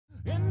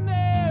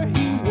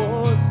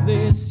was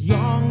this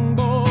young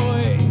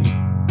boy,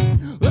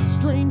 a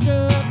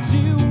stranger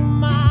to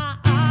my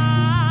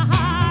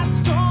eyes,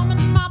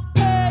 strumming my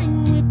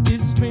pain with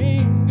his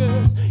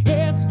fingers.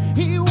 Yes,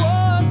 he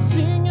was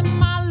singing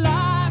my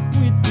life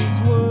with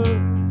his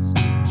words.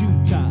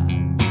 Too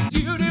tired.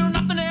 You do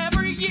nothing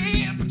every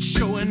year but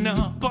showing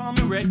up on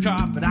the red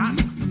carpet. I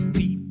look for the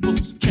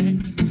people's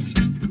change.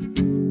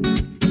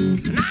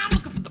 And I'm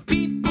looking for the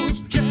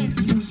people's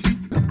change.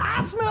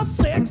 I smell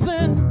sex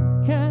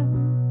and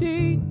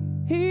candy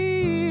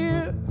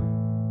here.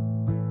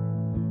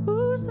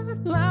 Who's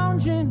that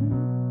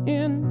lounging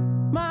in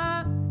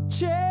my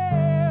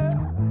chair?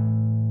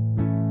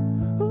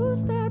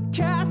 Who's that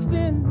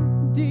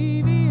casting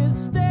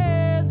devious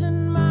stares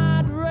in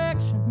my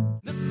direction?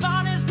 The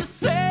sun is the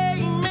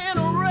same in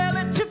a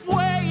relative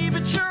way,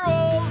 but you're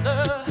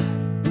older,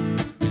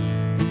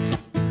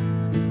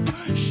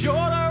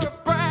 shorter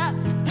of breath,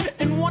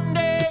 and one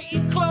day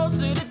you're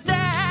closer to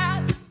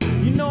death.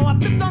 You know, I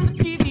flipped on the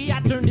TV, I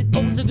turned it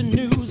over to the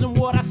news, and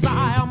what I saw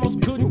I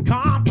almost couldn't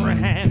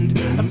comprehend.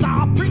 I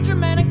saw a preacher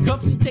man in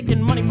cuffs, he's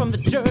taking money from the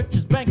church,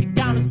 his bank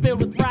account is filled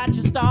with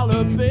righteous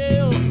dollar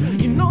bills.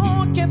 You know,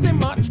 I can't say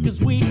much,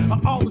 cause we are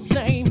all the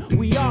same.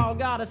 We all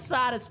gotta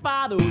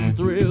satisfy those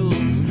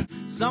thrills.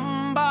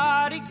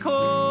 Somebody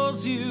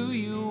calls you,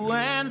 you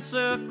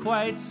answer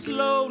quite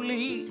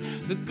slowly.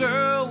 The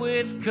girl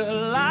with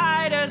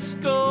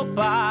kaleidoscope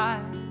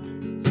eyes.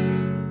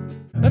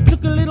 I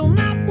took a little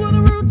nap with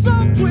the roots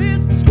all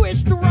twist,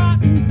 squished a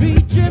rotten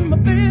peach in my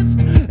fist,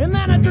 and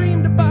then I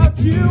dreamed about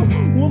you,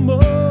 woman.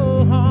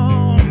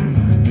 I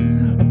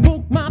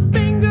poked my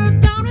finger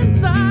down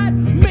inside,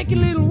 make a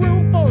little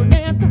room for an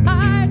ant to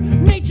hide.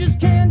 Nature's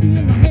candy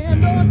in my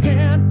hand, or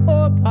can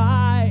or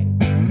pie.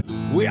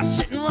 We are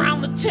sitting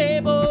around the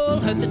table,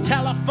 heard the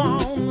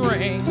telephone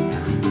ring.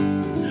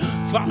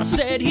 Father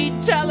said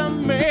he'd tell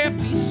him if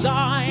he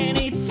saw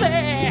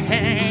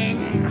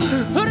anything.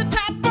 Heard a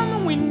tap on the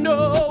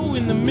window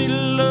in the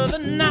middle of the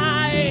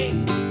night.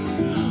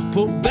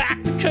 Pulled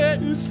back the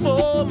curtains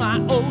for my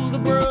older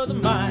brother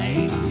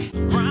Mike.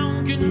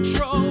 Ground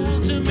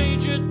control to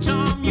Major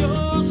Tom,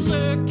 your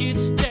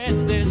circuit's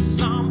dead, there's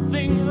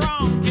something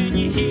wrong. Can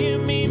you hear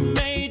me,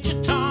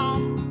 Major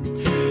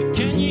Tom?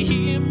 Can you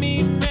hear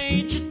me,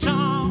 Major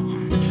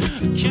Tom?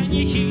 Can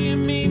you hear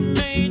me,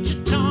 Major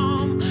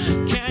Tom?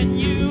 Can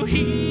you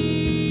hear?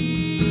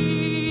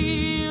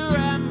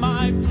 Am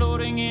I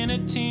floating in a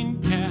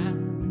tin can?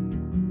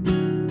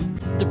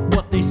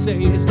 What they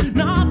say is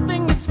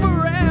nothing is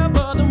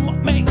forever. Then what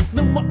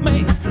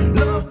makes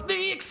love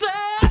the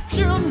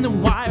exception?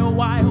 Then why, oh,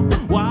 why, oh,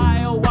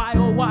 why, oh, why,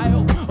 oh, why,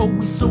 oh, are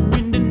we so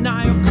in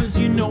denial? Cause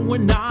you know we're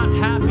not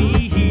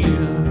happy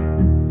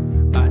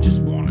here. I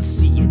just wanna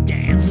see you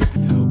dance.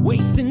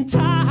 Wasting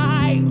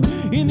time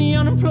in the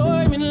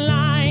unemployment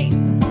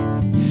line,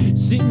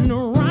 sitting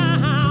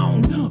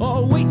around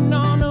or waiting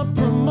on a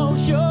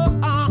promotion.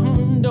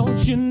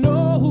 Don't you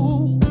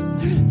know,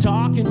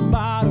 talking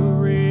about a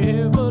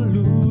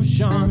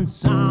revolution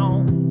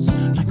sounds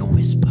like a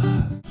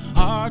whisper.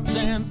 Hearts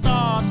and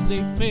thoughts,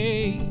 they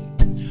fade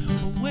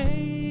away.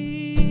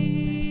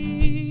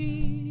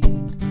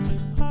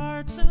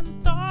 Hearts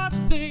and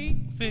thoughts, they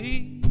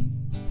fade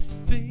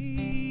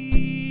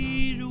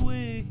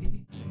away.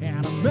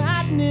 And a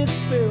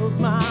madness fills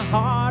my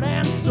heart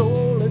and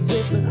soul, as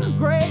if the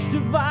great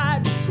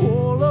divide would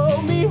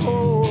swallow me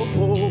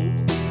whole.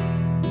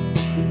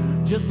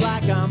 Just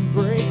like I'm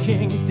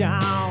breaking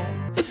down.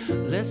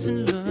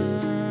 Lesson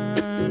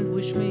learned,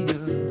 wish me up.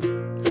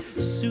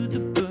 Soothe the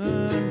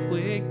burn,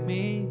 wake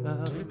me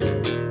up.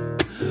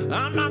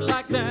 I'm not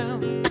like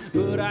them,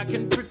 but I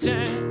can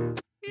pretend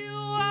you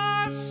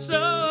are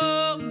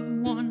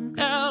someone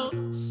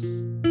else.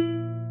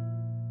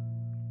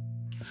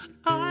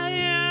 I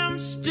am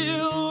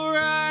still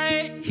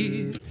right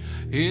here.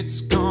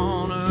 It's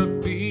gonna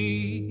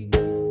be a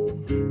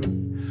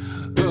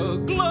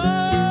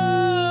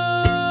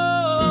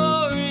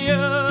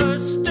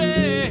glorious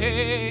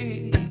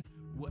day.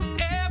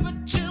 Whatever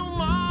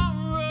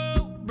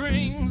tomorrow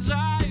brings,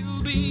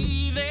 I'll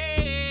be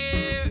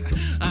there.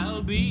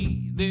 I'll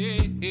be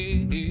there.